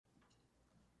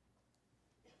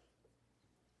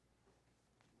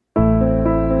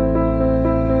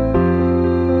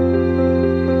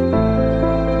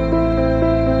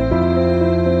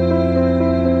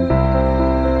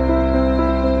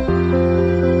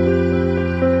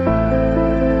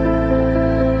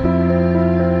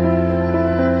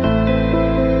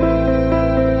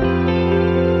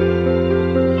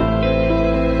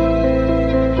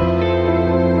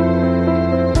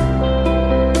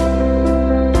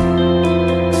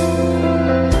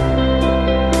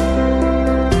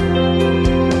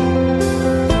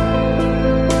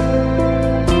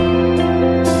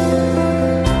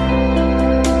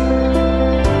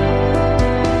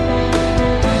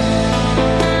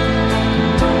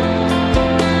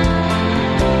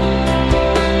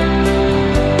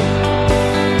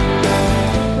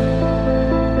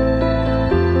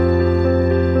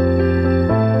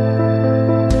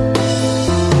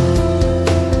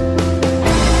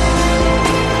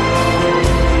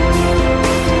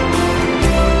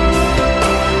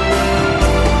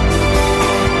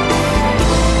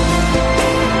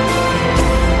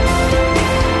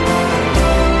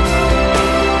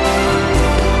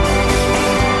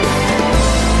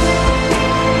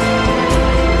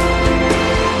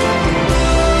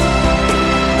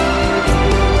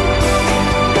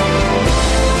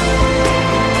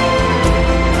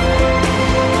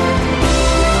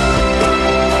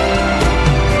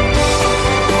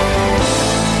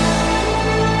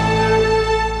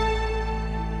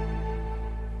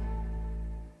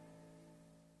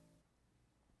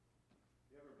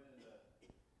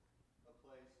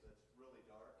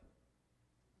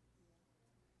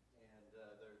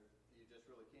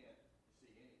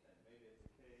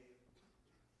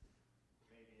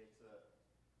it's a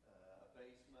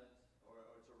basement, or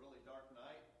it's a really dark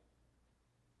night,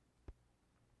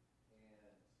 and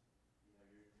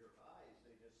your eyes,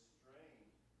 they just strain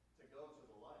to go to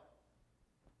the light.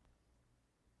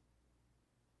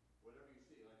 Whatever you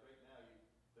see, like right now,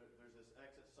 there's this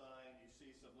exit sign. You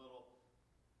see some little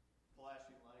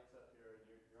flashing lights up here, and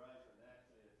your eyes are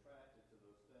naturally attracted to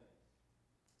those things.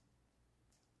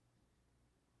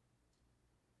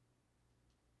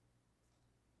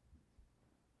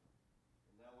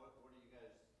 And now, what are you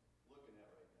guys looking at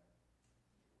right now?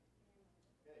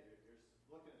 Okay, you're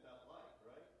looking at that light,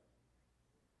 right?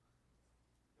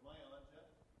 Am I on,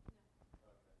 Jeff? No.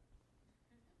 Okay.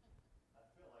 I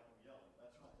feel like I'm yelling.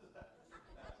 That's why I was asking.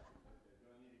 Okay, do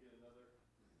I need to get another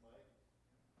mic?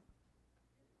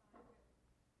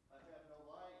 I have no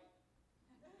light.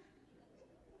 I can't see. Oh,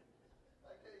 wait.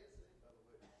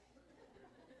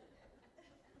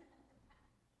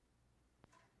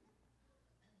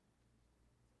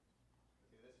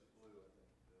 Okay, this is blue, I think.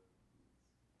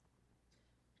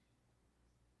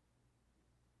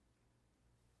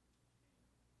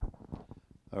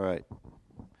 All right.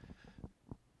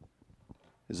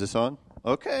 Is this on?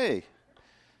 Okay.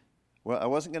 Well, I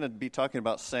wasn't going to be talking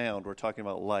about sound. We're talking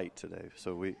about light today.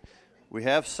 So we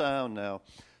have sound now.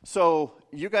 So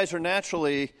you guys are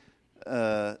naturally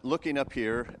looking up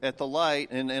here at the light.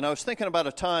 And I was thinking about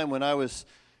a time when I was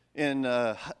in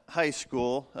high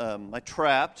school. I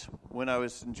trapped when I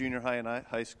was in junior high and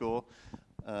high school.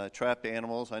 Trapped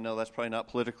animals. I know that's probably not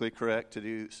politically correct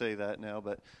to say that now,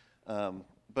 but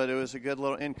it was a good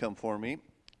little income for me.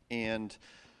 And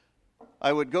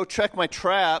I would go check my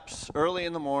traps early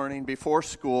in the morning before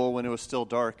school when it was still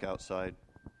dark outside.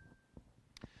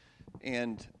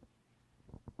 And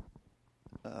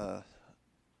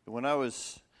when I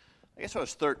was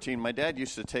 13, my dad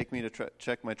used to take me to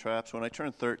check my traps. When I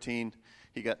turned 13,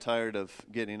 he got tired of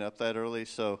getting up that early,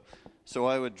 so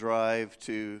I would drive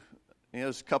to, it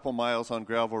was a couple miles on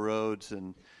gravel roads,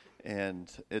 and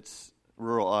it's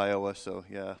rural Iowa, so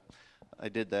yeah, I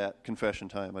did that. Confession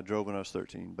time. I drove when I was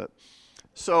 13. But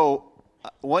so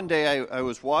one day I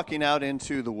was walking out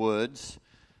into the woods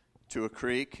to a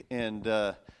creek, and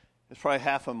it's probably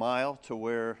half a mile to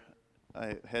where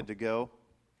I had to go,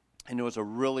 and it was a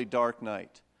really dark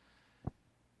night.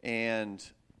 And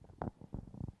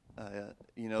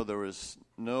there was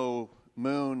no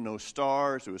moon, no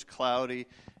stars. It was cloudy,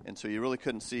 and so you really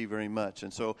couldn't see very much.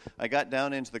 And so I got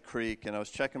down into the creek, and I was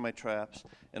checking my traps,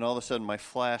 and all of a sudden my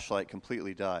flashlight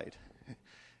completely died.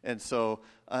 And so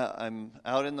I'm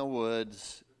out in the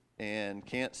woods and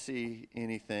can't see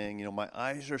anything. My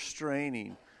eyes are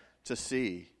straining to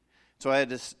see. So I had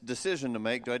this decision to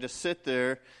make. Do I just sit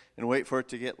there and wait for it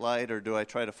to get light, or do I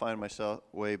try to find myself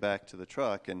way back to the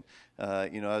truck? And, I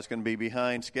was going to be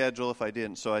behind schedule if I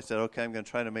didn't. So I said, okay, I'm going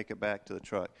to try to make it back to the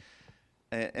truck.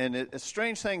 And a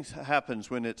strange thing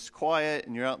happens when it's quiet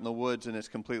and you're out in the woods and it's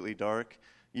completely dark.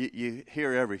 You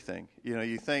hear everything.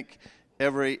 You think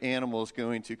every animal is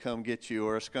going to come get you,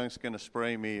 or a skunk's going to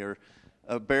spray me, or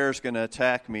a bear's going to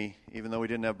attack me, even though we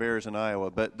didn't have bears in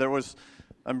Iowa. But I was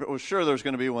sure there was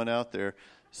going to be one out there.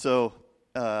 So,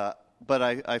 but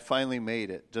I finally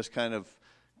made it, just kind of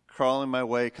crawling my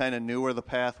way, kind of knew where the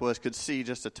path was, could see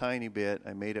just a tiny bit.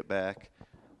 I made it back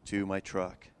to my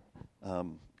truck.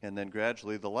 And then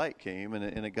gradually the light came,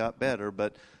 and it got better.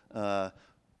 But the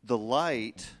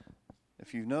light,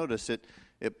 if you notice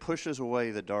it pushes away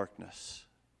the darkness.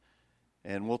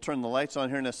 And we'll turn the lights on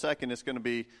here in a second.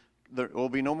 There will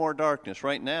be no more darkness.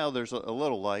 Right now there's a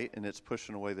little light, and it's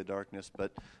pushing away the darkness.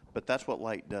 But that's what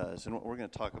light does, and we're going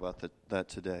to talk about that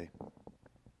today.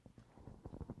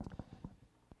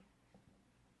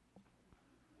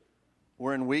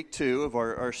 We're in week 2 of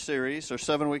our series, our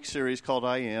 7-week series called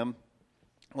I Am.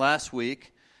 Last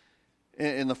week,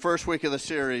 in the first week of the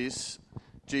series,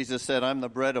 Jesus said, I'm the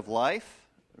bread of life.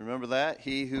 Remember that?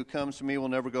 He who comes to me will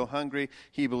never go hungry.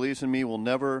 He believes in me will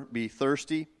never be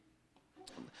thirsty.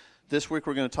 This week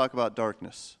we're going to talk about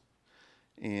darkness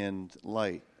and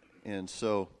light. And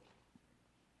so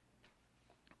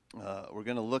we're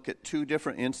going to look at 2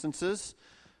 different instances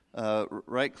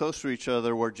right close to each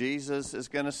other where Jesus is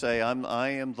going to say, I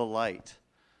am the light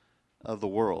of the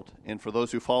world. And for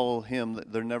those who follow him,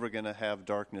 they're never going to have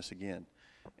darkness again.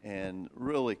 And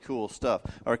really cool stuff.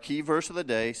 Our key verse of the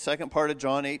day, second part of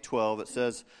John 8:12, it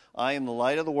says, I am the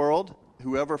light of the world.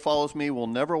 Whoever follows me will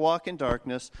never walk in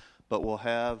darkness, but will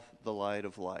have the light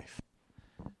of life.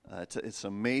 It's an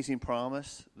amazing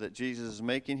promise that Jesus is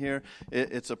making here.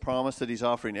 It's a promise that he's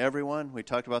offering everyone. We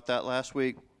talked about that last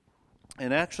week.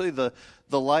 And actually the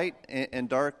light and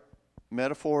dark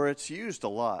metaphor. It's used a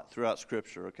lot throughout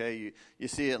Scripture, okay? You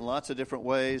see it in lots of different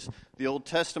ways. The Old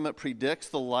Testament predicts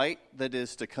the light that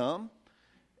is to come.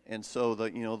 And so the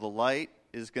light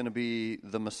is going to be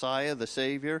the Messiah, the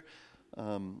Savior.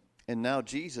 And now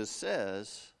Jesus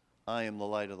says, I am the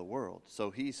light of the world.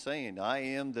 So he's saying, I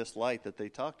am this light that they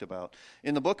talked about.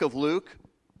 In the book of Luke,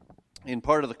 in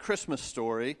part of the Christmas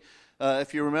story,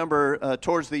 if you remember,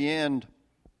 towards the end,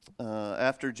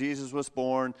 after Jesus was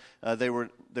born, they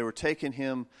were taking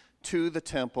him to the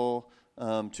temple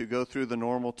to go through the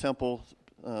normal temple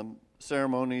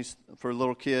ceremonies for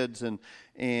little kids,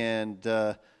 and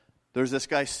there's this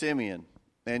guy Simeon,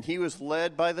 and he was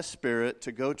led by the Spirit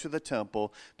to go to the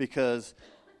temple because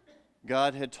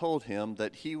God had told him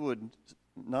that he would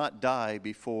not die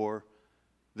before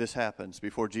this happens,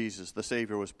 before Jesus, the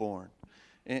Savior, was born.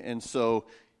 And so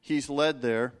he's led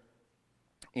there.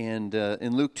 And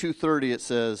in Luke 2:30 it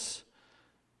says,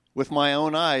 with my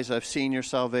own eyes I've seen your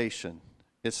salvation.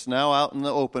 It's now out in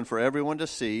the open for everyone to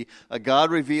see, a God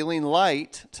revealing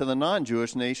light to the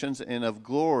non-Jewish nations and of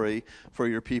glory for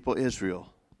your people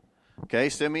Israel. Okay,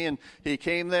 Simeon, he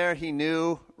came there, he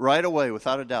knew right away,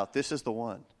 without a doubt, this is the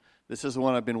one. This is the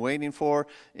one I've been waiting for.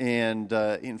 And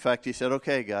in fact, he said,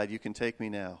 okay, God, you can take me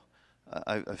now.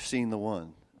 I've seen the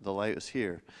one. The light is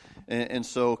here. And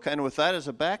so kind of with that as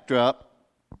a backdrop,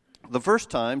 the first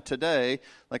time today,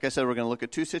 like I said, we're going to look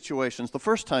at two situations. The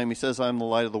first time he says, I'm the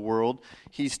light of the world.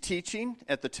 He's teaching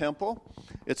at the temple.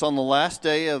 It's on the last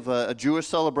day of a Jewish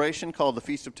celebration called the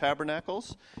Feast of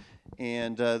Tabernacles.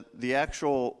 And the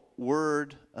actual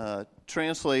word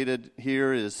translated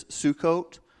here is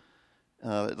Sukkot.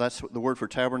 That's the word for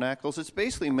tabernacles. It's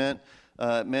basically meant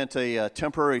a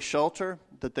temporary shelter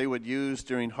that they would use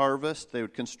during harvest. They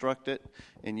would construct it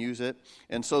and use it.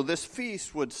 And so this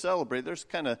feast would celebrate. There's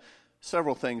kind of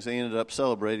several things they ended up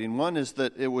celebrating. One is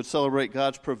that it would celebrate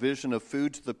God's provision of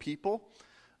food to the people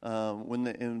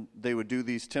when they would do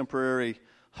these temporary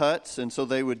huts. And so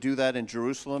they would do that in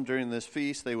Jerusalem during this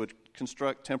feast. They would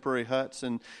construct temporary huts.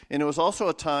 And it was also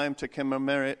a time to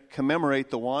commemorate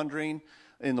the wandering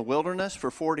in the wilderness for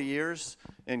 40 years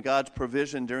and God's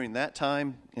provision during that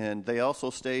time. And they also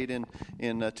stayed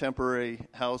in temporary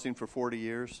housing for 40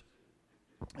 years.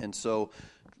 And so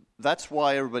that's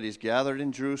why everybody's gathered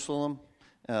in Jerusalem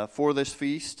for this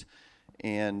feast.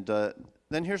 And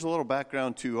then here's a little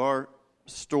background to our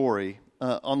story.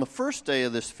 On the first day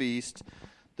of this feast,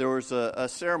 there was a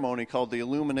ceremony called the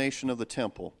illumination of the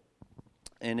temple.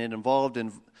 And it involved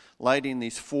lighting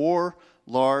these 4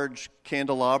 large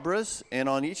candelabras, and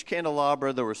on each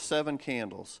candelabra there were 7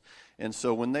 candles. And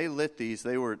so when they lit these,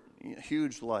 they were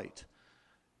huge light.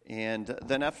 And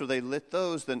then after they lit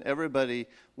those, then everybody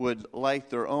would light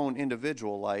their own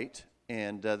individual light,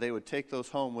 and they would take those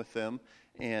home with them.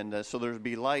 And so there would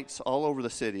be lights all over the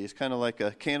city. It's kind of like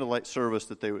a candlelight service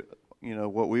that they would,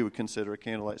 what we would consider a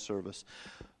candlelight service.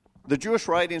 The Jewish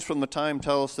writings from the time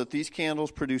tell us that these candles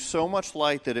produced so much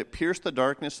light that it pierced the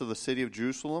darkness of the city of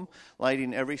Jerusalem,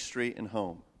 lighting every street and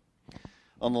home.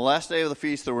 On the last day of the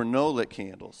feast, there were no lit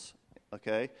candles.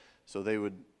 Okay, so they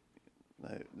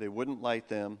wouldn't light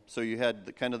them. So you had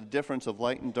the kind of the difference of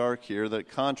light and dark here, the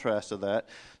contrast of that.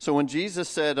 So when Jesus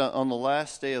said on the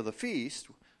last day of the feast,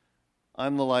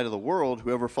 I'm the light of the world,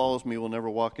 whoever follows me will never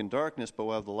walk in darkness, but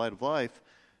will have the light of life,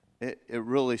 it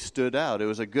really stood out. It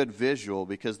was a good visual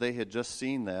because they had just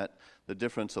seen that, the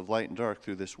difference of light and dark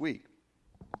through this week.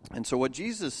 And so what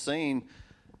Jesus is saying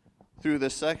through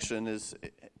this section is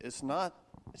it's not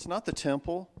the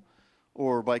temple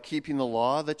or by keeping the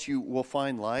law that you will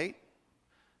find light,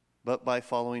 but by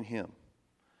following him.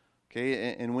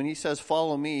 Okay, and when he says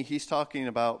follow me, he's talking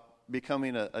about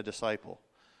becoming a disciple.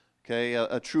 Okay,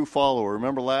 a true follower.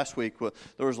 Remember last week,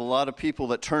 there was a lot of people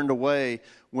that turned away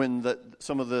when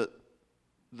some of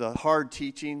the hard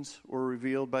teachings were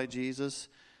revealed by Jesus.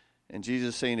 And Jesus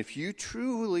is saying, if you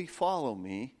truly follow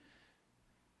me,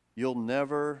 you'll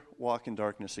never walk in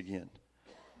darkness again.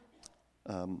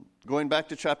 Going back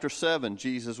to chapter 7,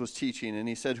 Jesus was teaching, and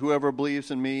he said, whoever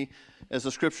believes in me, as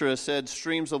the scripture has said,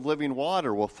 streams of living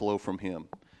water will flow from him.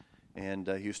 And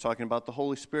he was talking about the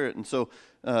Holy Spirit. And so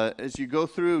as you go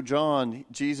through John,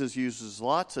 Jesus uses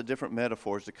lots of different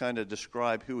metaphors to kind of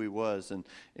describe who he was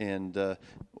and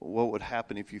what would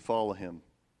happen if you follow him.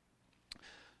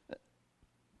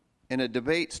 And a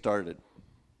debate started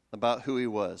about who he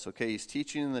was. Okay, he's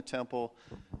teaching in the temple,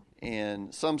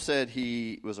 and some said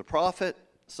he was a prophet.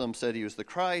 Some said he was the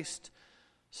Christ.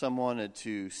 Some wanted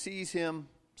to seize him.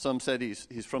 Some said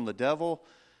he's from the devil.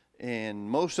 And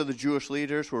most of the Jewish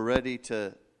leaders were ready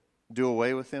to do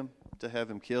away with him, to have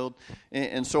him killed.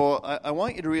 And so I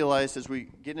want you to realize as we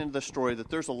get into the story that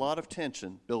there's a lot of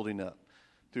tension building up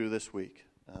through this week.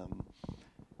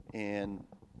 And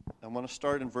I want to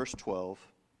start in verse 12,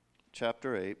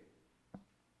 chapter 8.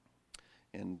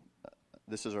 And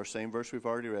this is our same verse we've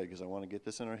already read because I want to get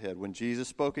this in our head. When Jesus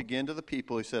spoke again to the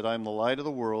people, he said, I am the light of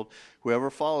the world. Whoever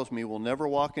follows me will never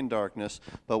walk in darkness,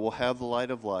 but will have the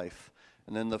light of life.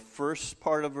 And then the first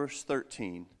part of verse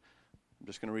 13, I'm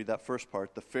just going to read that first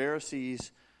part. The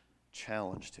Pharisees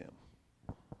challenged him.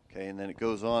 Okay, and then it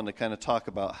goes on to kind of talk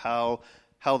about how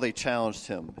they challenged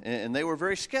him. And they were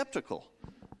very skeptical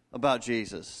about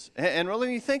Jesus. And really,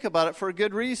 when you think about it, for a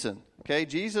good reason. Okay,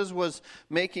 Jesus was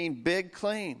making big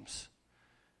claims.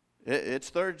 It's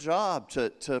their job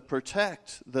to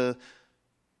protect their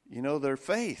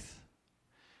faith.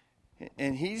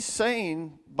 And he's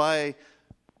saying by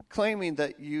claiming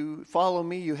that you follow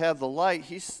me, you have the light,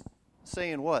 he's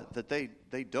saying what? That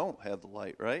they don't have the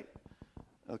light, right?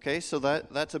 Okay, so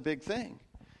that's a big thing.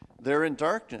 They're in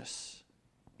darkness.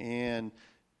 And,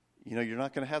 you're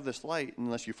not going to have this light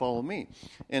unless you follow me.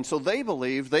 And so they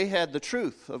believed they had the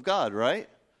truth of God, right?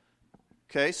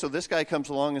 Okay, so this guy comes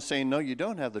along and saying, no, you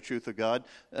don't have the truth of God.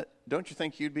 Don't you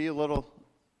think you'd be a little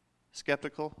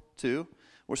skeptical too?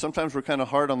 Or sometimes we're kind of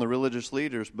hard on the religious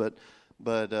leaders, but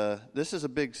this is a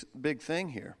big thing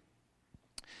here.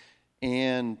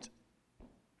 And,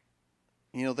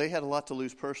 they had a lot to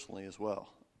lose personally as well.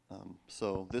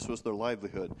 So this was their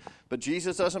livelihood. But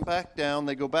Jesus doesn't back down.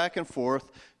 They go back and forth.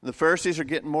 The Pharisees are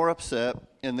getting more upset.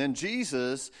 And then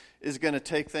Jesus is going to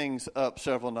take things up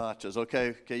several notches.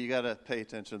 Okay, you got to pay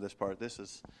attention to this part. This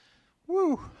is,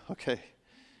 okay,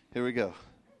 here we go.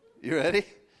 You ready?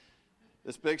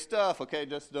 This big stuff. Okay,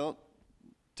 just don't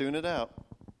tune it out.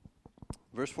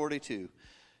 Verse 42.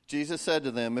 Jesus said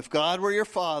to them, if God were your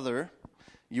Father,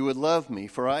 you would love me,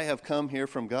 for I have come here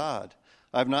from God.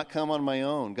 I have not come on my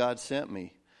own. God sent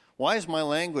me. Why is my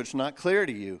language not clear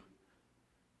to you?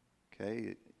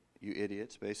 Okay, you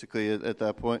idiots, basically, at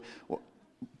that point. Well,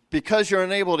 because you're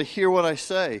unable to hear what I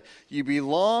say. You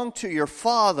belong to your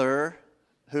father,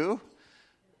 who?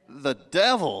 The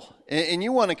devil. And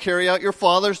you want to carry out your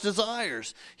father's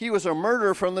desires. He was a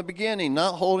murderer from the beginning,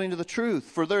 not holding to the truth,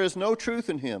 for there is no truth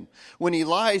in him. When he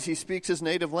lies, he speaks his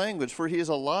native language, for he is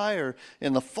a liar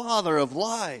and the father of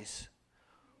lies.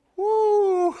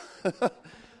 Woo!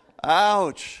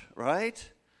 Ouch,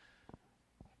 right?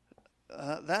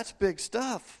 That's big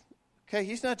stuff. Okay,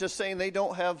 he's not just saying they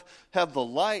don't have the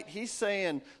light. He's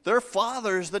saying their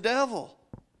father's the devil.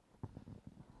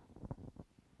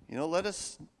 Let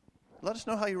us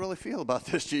know how you really feel about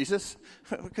this, Jesus.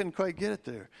 We couldn't quite get it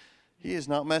there. He is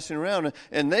not messing around.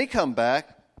 And they come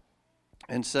back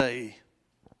and say,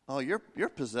 oh, you're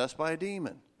possessed by a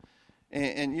demon.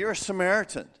 And you're a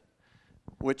Samaritan.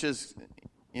 Which is,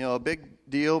 a big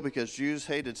deal because Jews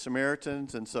hated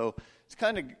Samaritans, and so it's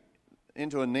kind of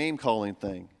into a name-calling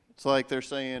thing. It's like they're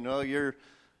saying, oh, your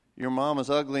mom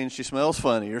is ugly and she smells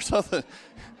funny or something.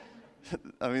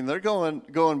 I mean, they're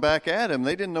going back at him.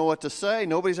 They didn't know what to say.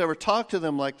 Nobody's ever talked to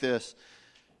them like this.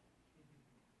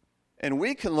 And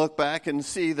we can look back and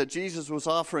see that Jesus was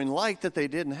offering light that they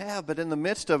didn't have, but in the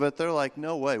midst of it, they're like,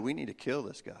 no way, we need to kill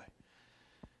this guy.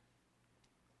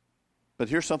 But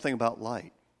here's something about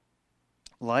light.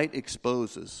 Light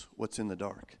exposes what's in the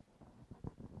dark.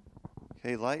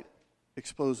 Okay, light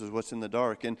exposes what's in the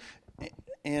dark.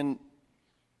 And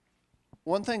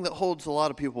one thing that holds a lot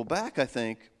of people back, I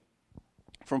think,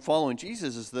 from following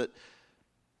Jesus is that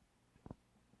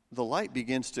the light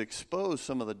begins to expose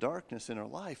some of the darkness in our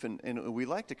life. And we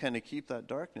like to kind of keep that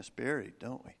darkness buried,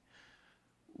 don't we?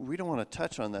 We don't want to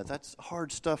touch on that. That's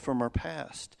hard stuff from our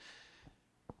past.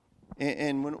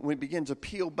 And when we begin to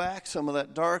peel back some of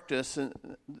that darkness, and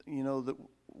that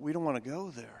we don't want to go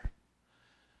there.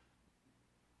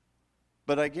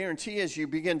 But I guarantee as you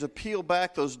begin to peel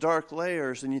back those dark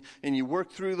layers and you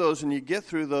work through those and you get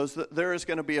through those, that there is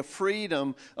going to be a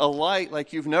freedom, a light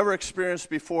like you've never experienced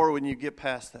before when you get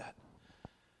past that.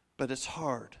 But it's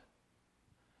hard.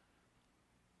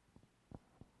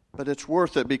 But it's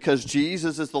worth it because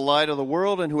Jesus is the light of the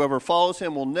world, and whoever follows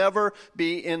him will never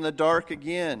be in the dark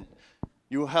again.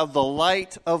 You will have the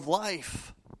light of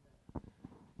life.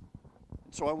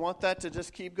 So I want that to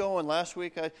just keep going. Last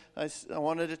week I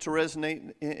wanted it to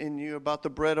resonate in you about the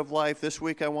bread of life. This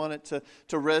week I want it to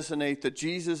resonate that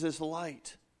Jesus is the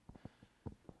light.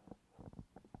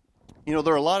 There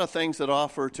are a lot of things that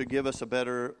offer to give us a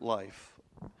better life.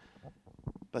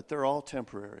 But they're all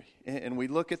temporary. And we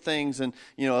look at things and,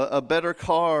 a better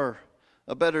car,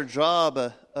 a better job,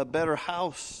 a better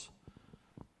house,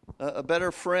 a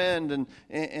better friend,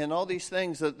 and all these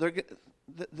things that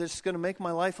that's going to make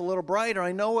my life a little brighter.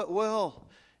 I know it will.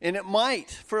 And it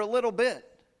might for a little bit.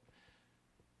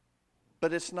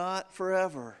 But it's not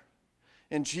forever.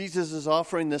 And Jesus is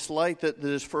offering this light that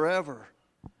is forever.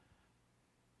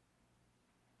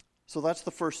 So that's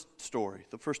the first story.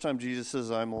 The first time Jesus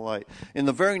says, I'm the light. In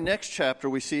the very next chapter,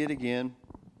 we see it again.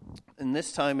 And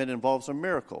this time it involves a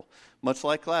miracle. Much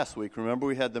like last week. Remember,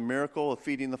 we had the miracle of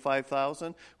feeding the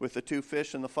 5,000 with the 2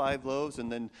 fish and the 5 loaves.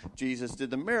 And then Jesus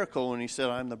did the miracle when he said,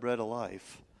 I'm the bread of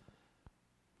life.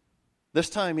 This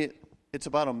time it's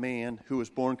about a man who was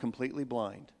born completely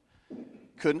blind.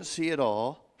 Couldn't see at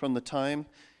all from the time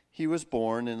he was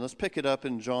born. And let's pick it up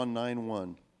in John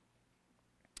 9:1.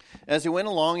 As he went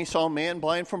along, he saw a man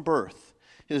blind from birth.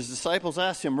 His disciples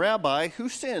asked him, Rabbi, who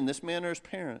sinned, this man or his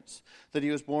parents, that he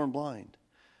was born blind?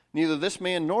 Neither this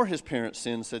man nor his parents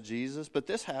sinned, said Jesus, but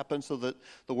this happened so that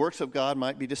the works of God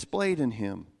might be displayed in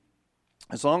him.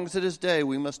 As long as it is day,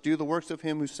 we must do the works of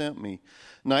him who sent me.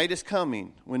 Night is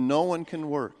coming when no one can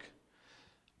work.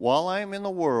 While I am in the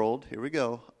world, here we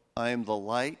go, I am the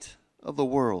light of the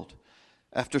world.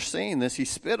 After saying this, he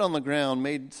spit on the ground,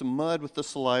 made some mud with the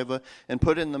saliva, and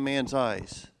put it in the man's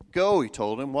eyes. Go, he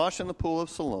told him, wash in the pool of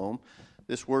Siloam.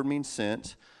 This word means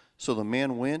sent. So the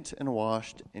man went and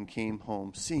washed and came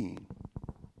home seeing.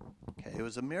 Okay, it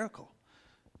was a miracle,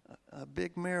 a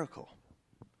big miracle.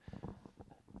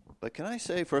 But can I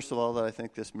say, first of all, that I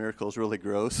think this miracle is really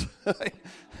gross?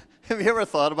 Have you ever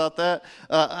thought about that?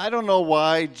 I don't know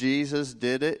why Jesus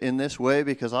did it in this way,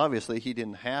 because obviously he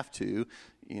didn't have to,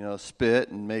 spit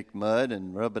and make mud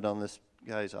and rub it on this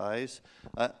guy's eyes.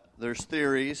 There's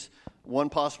theories. One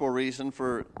possible reason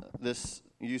for this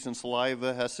using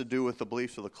saliva has to do with the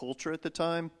beliefs of the culture at the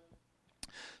time.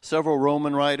 Several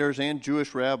Roman writers and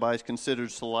Jewish rabbis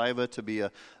considered saliva to be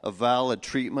a valid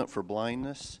treatment for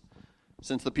blindness.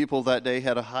 Since the people of that day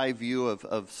had a high view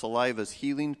of saliva's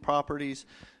healing properties,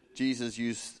 Jesus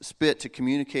used spit to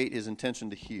communicate his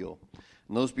intention to heal.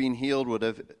 And those being healed would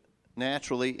have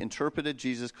naturally interpreted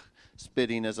Jesus'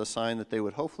 spitting as a sign that they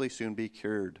would hopefully soon be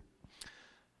cured.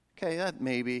 Okay, that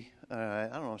maybe.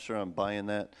 I'm not sure I'm buying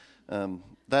that.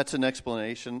 That's an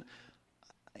explanation.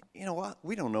 You know what?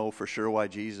 We don't know for sure why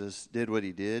Jesus did what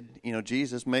he did.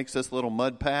 Jesus makes this little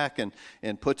mud pack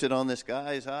and puts it on this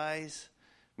guy's eyes.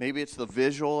 Maybe it's the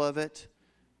visual of it.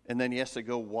 And then he has to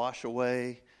go wash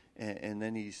away. And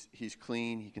then he's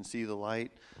clean. He can see the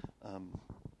light.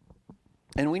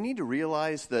 And we need to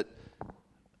realize that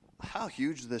how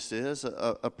huge this is.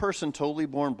 A person totally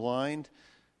born blind,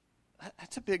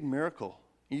 that's a big miracle.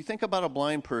 You think about a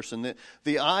blind person.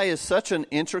 The eye is such an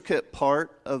intricate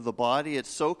part of the body. It's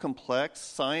so complex.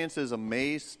 Science is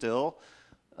amazed still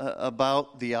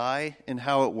about the eye and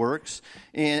how it works.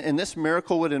 And this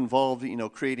miracle would involve,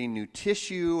 creating new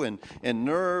tissue and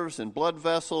nerves and blood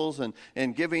vessels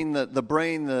and giving the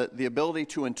brain the ability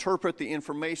to interpret the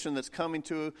information that's coming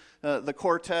to the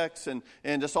cortex and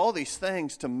just all these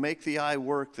things to make the eye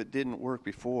work that didn't work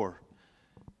before.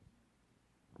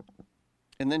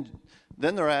 And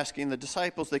then they're asking the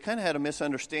disciples, they kind of had a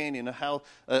misunderstanding of how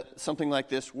something like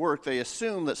this worked. They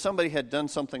assumed that somebody had done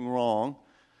something wrong.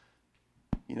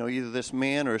 Either this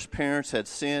man or his parents had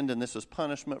sinned, and this was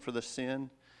punishment for the sin.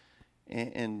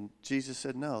 And Jesus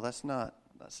said, no, that's not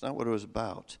what it was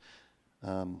about.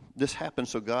 This happened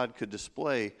so God could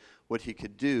display what he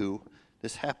could do.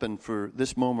 This happened for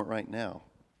this moment right now.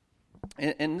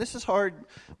 And this is hard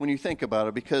when you think about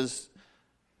it, because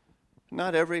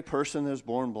not every person that is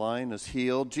born blind is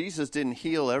healed. Jesus didn't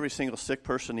heal every single sick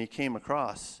person he came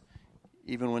across,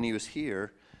 even when he was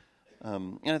here.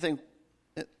 And I think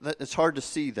it's hard to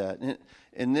see that.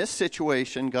 In this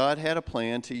situation, God had a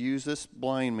plan to use this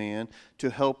blind man to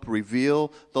help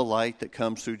reveal the light that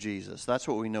comes through Jesus. That's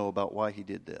what we know about why he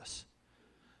did this.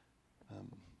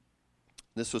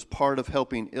 This was part of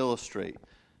helping illustrate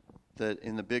that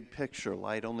in the big picture,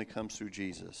 light only comes through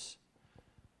Jesus.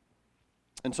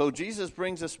 And so Jesus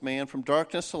brings this man from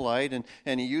darkness to light,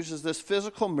 and he uses this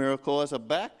physical miracle as a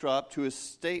backdrop to his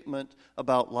statement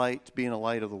about light being a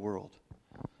light of the world.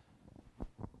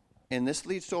 And this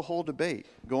leads to a whole debate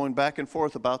going back and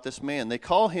forth about this man. They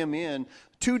call him in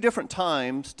 2 different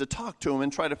times to talk to him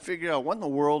and try to figure out what in the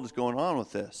world is going on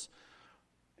with this.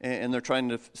 And they're trying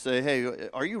to say, hey,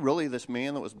 are you really this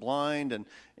man that was blind?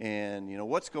 And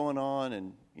what's going on?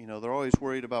 And, they're always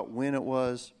worried about when it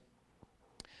was.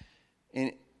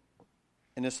 And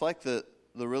it's like the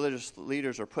religious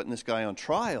leaders are putting this guy on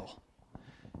trial.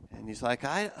 And he's like,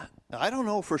 I don't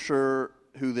know for sure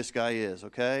who this guy is,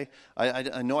 okay?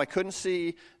 I know I couldn't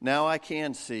see, now I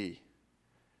can see.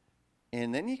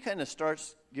 And then he kind of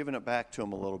starts giving it back to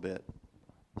him a little bit.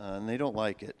 And they don't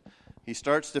like it. He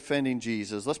starts defending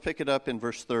Jesus. Let's pick it up in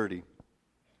verse 30.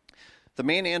 The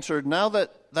man answered, "Now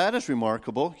that is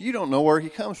remarkable. You don't know where he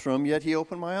comes from, yet he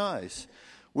opened my eyes.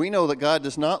 We know that God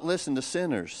does not listen to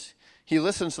sinners. He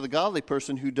listens to the godly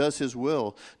person who does his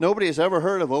will. Nobody has ever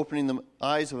heard of opening the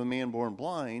eyes of a man born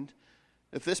blind.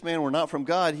 If this man were not from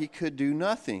God, he could do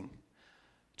nothing."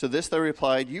 To this they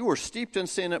replied, "You were steeped in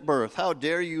sin at birth. How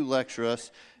dare you lecture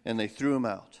us?" And they threw him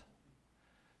out.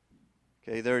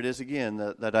 Okay, there it is again,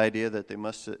 that idea that he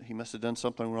must have done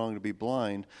something wrong to be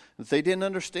blind. That they didn't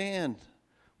understand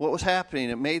what was happening.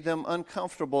 It made them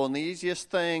uncomfortable, and the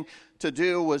easiest thing to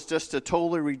do was just to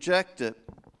totally reject it.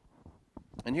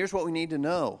 And here's what we need to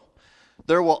know.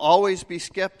 There will always be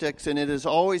skeptics, and it is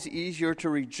always easier to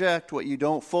reject what you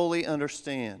don't fully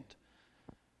understand.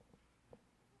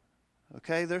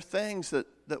 Okay, there are things that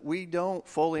we don't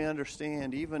fully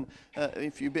understand. Even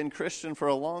if you've been Christian for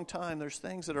a long time, there's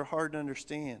things that are hard to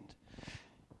understand.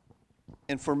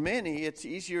 And for many, it's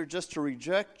easier just to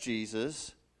reject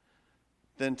Jesus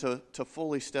than to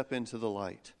fully step into the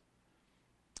light.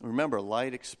 Remember,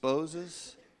 light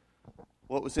exposes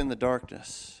what was in the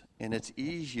darkness, and it's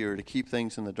easier to keep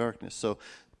things in the darkness. So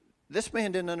this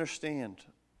man didn't understand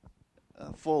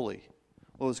fully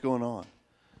what was going on.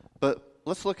 But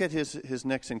let's look at his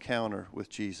next encounter with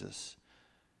Jesus.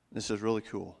 This is really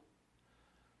cool.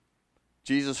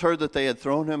 Jesus heard that they had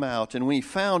thrown him out, and when he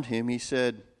found him, he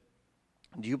said,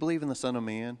 "Do you believe in the Son of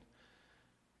Man?"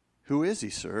 "Who is he,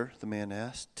 sir?" the man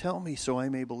asked. "Tell me so I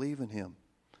may believe in him."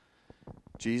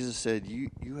 Jesus said,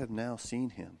 You have now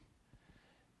seen him.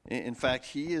 In fact,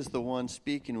 he is the one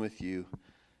speaking with you.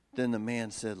 Then the man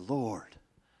said, "Lord,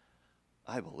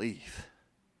 I believe."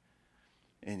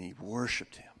 And he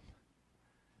worshiped him.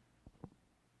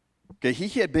 Okay, he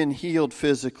had been healed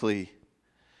physically,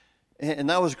 and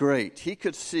that was great. He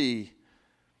could see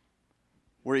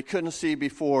where he couldn't see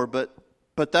before, but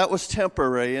that was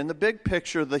temporary. And the big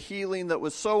picture, the healing that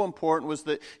was so important, was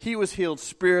that he was healed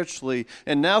spiritually.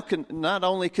 And now not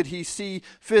only could he see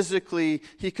physically,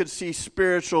 he could see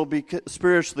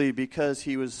spiritually because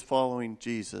he was following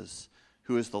Jesus,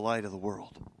 who is the light of the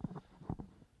world.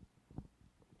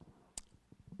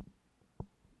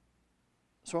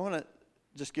 So I want to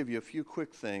just give you a few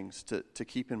quick things to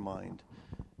keep in mind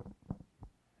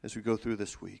as we go through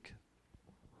this week.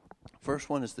 First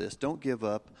one is this: don't give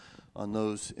up on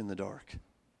those in the dark.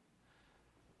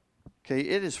 Okay,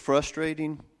 it is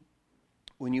frustrating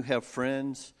when you have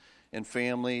friends and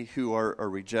family who are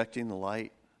rejecting the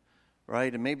light,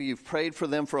 right? And maybe you've prayed for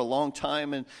them for a long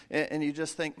time, and you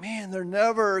just think, man, they're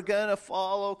never going to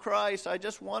follow Christ. I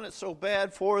just want it so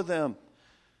bad for them.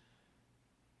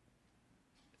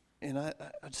 And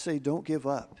I'd say don't give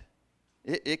up.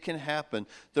 It can happen.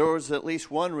 There was at least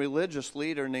one religious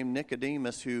leader named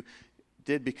Nicodemus who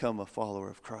did become a follower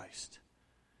of Christ.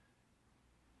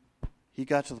 He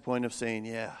got to the point of saying,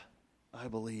 yeah, I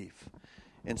believe.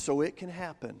 And so it can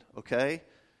happen, okay?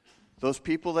 Those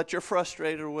people that you're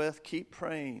frustrated with, keep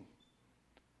praying.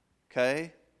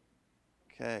 Okay?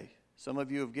 Okay. Some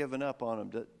of you have given up on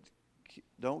them.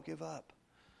 Don't give up.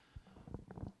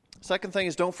 Second thing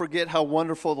is, don't forget how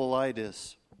wonderful the light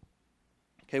is.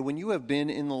 Okay, when you have been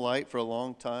in the light for a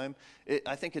long time,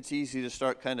 I think it's easy to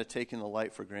start kind of taking the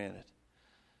light for granted.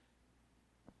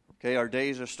 Okay, our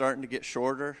days are starting to get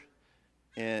shorter,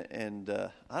 and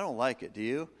I don't like it, do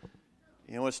you?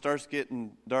 You know, it starts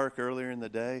getting dark earlier in the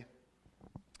day.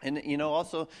 And, you know,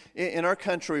 also, in our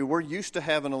country, we're used to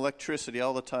having electricity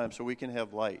all the time so we can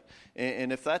have light.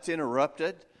 And if that's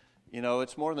interrupted, you know,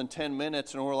 it's more than 10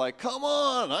 minutes, and we're like, come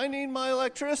on, I need my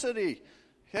electricity.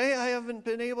 Okay, I haven't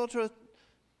been able to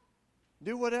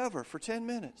do whatever for 10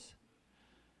 minutes.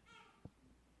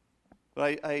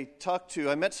 But I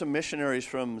met some missionaries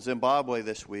from Zimbabwe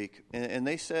this week, and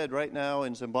they said right now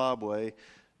in Zimbabwe,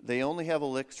 they only have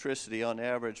electricity on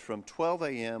average from 12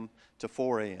 a.m. to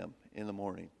 4 a.m. in the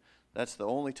morning. That's the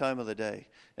only time of the day.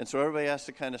 And so everybody has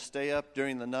to kind of stay up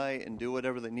during the night and do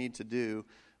whatever they need to do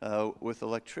with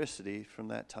electricity from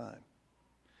that time.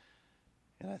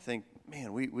 And I think,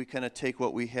 man, we kind of take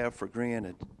what we have for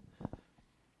granted.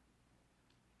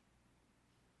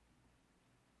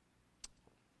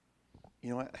 You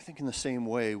know, I think in the same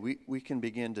way, we can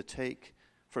begin to take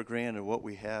for granted what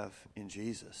we have in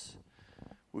Jesus.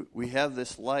 We have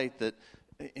this light that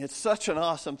it's such an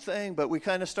awesome thing, but we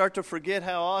kind of start to forget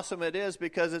how awesome it is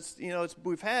because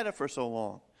we've had it for so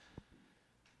long.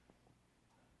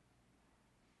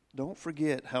 Don't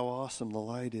forget how awesome the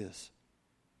light is.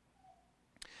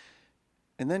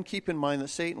 And then keep in mind that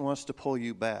Satan wants to pull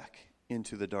you back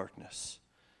into the darkness.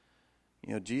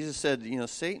 You know, Jesus said,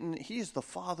 Satan, he's the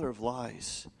father of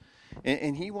lies.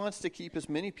 And he wants to keep as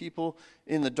many people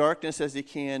in the darkness as he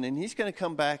can, and he's going to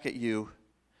come back at you.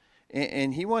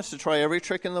 And he wants to try every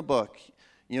trick in the book.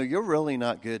 You're really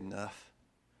not good enough.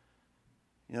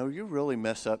 You really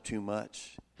mess up too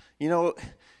much.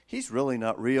 He's really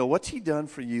not real. What's he done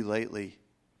for you lately?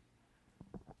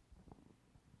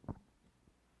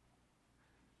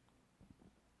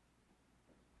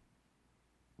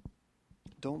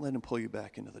 Don't let him pull you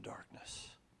back into the darkness.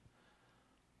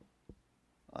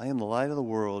 I am the light of the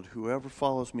world. Whoever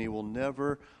follows me will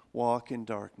never walk in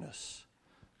darkness,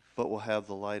 but will have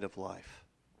the light of life.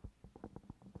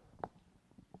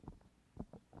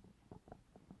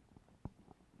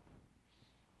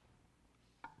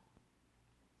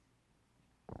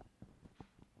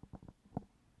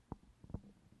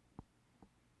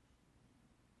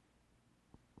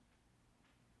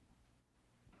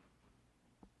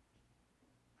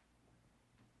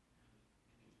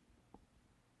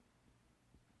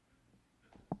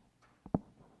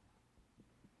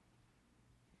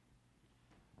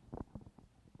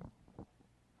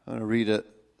 I'm going to read a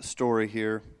story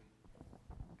here.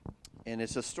 And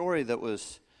it's a story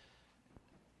it's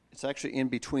actually in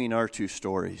between our two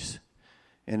stories.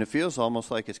 And it feels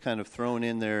almost like it's kind of thrown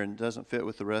in there and doesn't fit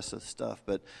with the rest of the stuff.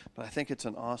 But I think it's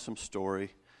an awesome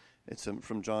story. It's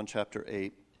from John chapter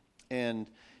 8. And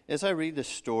as I read this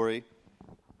story,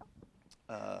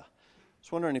 I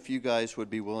was wondering if you guys would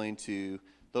be willing to,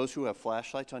 those who have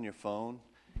flashlights on your phone,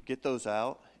 get those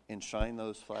out and shine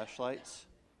those flashlights.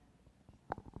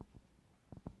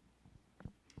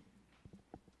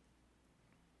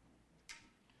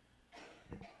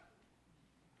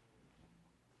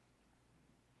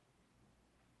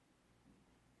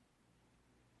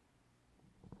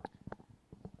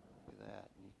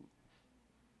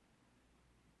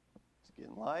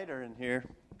 Getting lighter in here.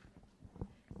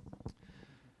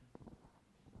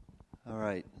 All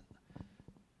right.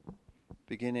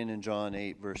 Beginning in John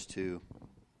 8, verse 2.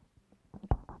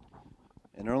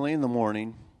 And early in the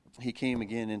morning, he came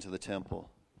again into the temple.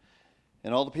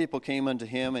 And all the people came unto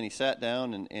him, and he sat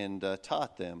down and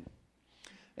taught them.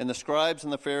 And the scribes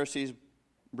and the Pharisees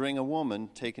bring a woman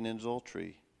taken in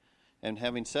adultery. And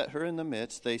having set her in the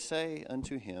midst, they say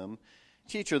unto him,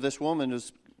 Teacher, this woman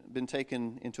has been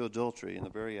taken into adultery in the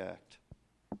very act.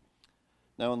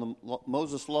 Now in the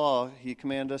Moses' law, he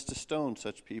commanded us to stone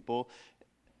such people.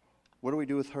 What do we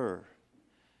do with her?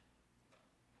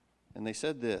 And they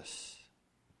said this,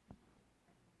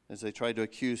 as they tried to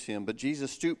accuse him. But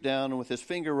Jesus stooped down and with his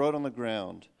finger wrote on the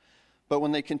ground. But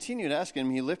when they continued asking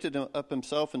him, he lifted up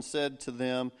himself and said to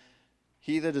them,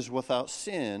 He that is without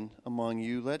sin among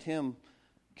you, let him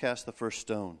cast the first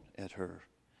stone at her.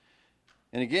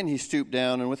 And again he stooped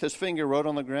down and with his finger wrote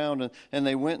on the ground, and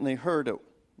they went and they heard it.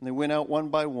 And they went out one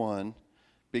by one,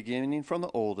 beginning from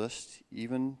the oldest,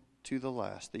 even to the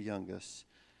last, the youngest.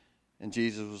 And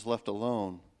Jesus was left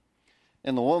alone.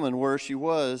 And the woman where she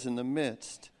was in the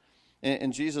midst.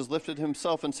 And Jesus lifted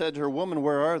himself and said to her, Woman,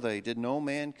 where are they? Did no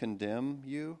man condemn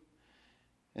you?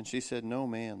 And she said, No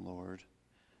man, Lord.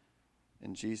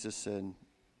 And Jesus said,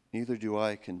 Neither do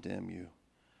I condemn you.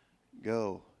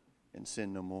 Go and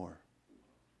sin no more.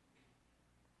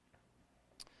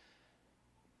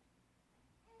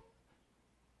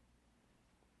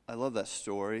 I love that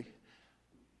story.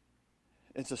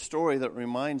 It's a story that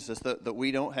reminds us that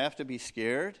we don't have to be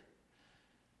scared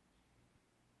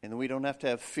and we don't have to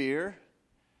have fear.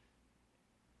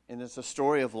 And it's a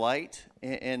story of light.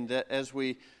 And as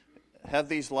we have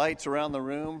these lights around the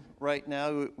room right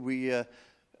now,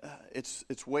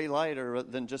 it's way lighter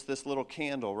than just this little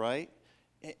candle, right?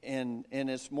 And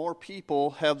as more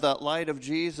people have that light of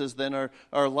Jesus, then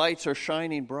our lights are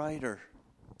shining brighter.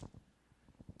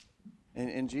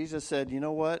 And Jesus said, you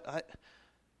know what? I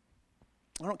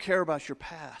don't care about your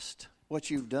past,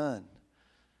 what you've done.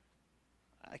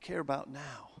 I care about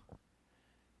now.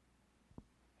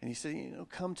 And he said,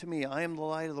 come to me. I am the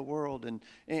light of the world. And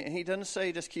he doesn't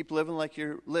say just keep living like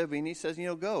you're living. He says,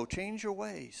 go, change your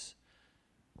ways.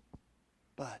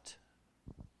 But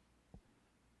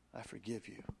I forgive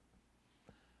you.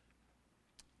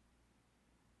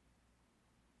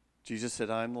 Jesus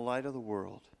said, I am the light of the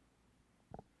world.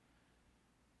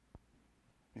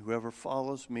 Whoever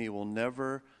follows me will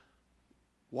never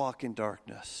walk in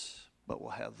darkness, but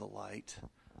will have the light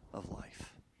of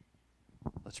life.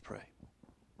 Let's pray.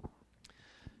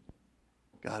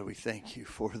 God, we thank you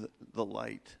for the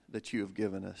light that you have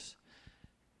given us.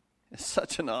 It's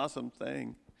such an awesome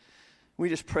thing. We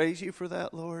just praise you for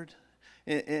that, Lord.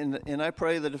 And I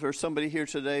pray that if there's somebody here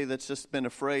today that's just been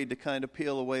afraid to kind of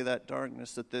peel away that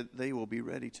darkness, that they will be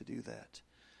ready to do that.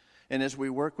 And as we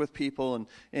work with people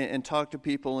and talk to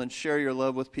people and share your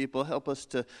love with people, help us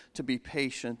to be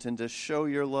patient and to show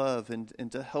your love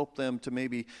and to help them to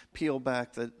maybe peel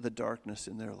back the darkness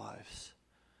in their lives.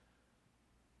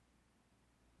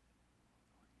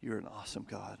 You're an awesome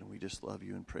God, and we just love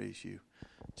you and praise you.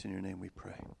 It's in your name we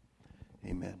pray.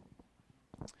 Amen.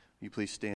 Will you please stand?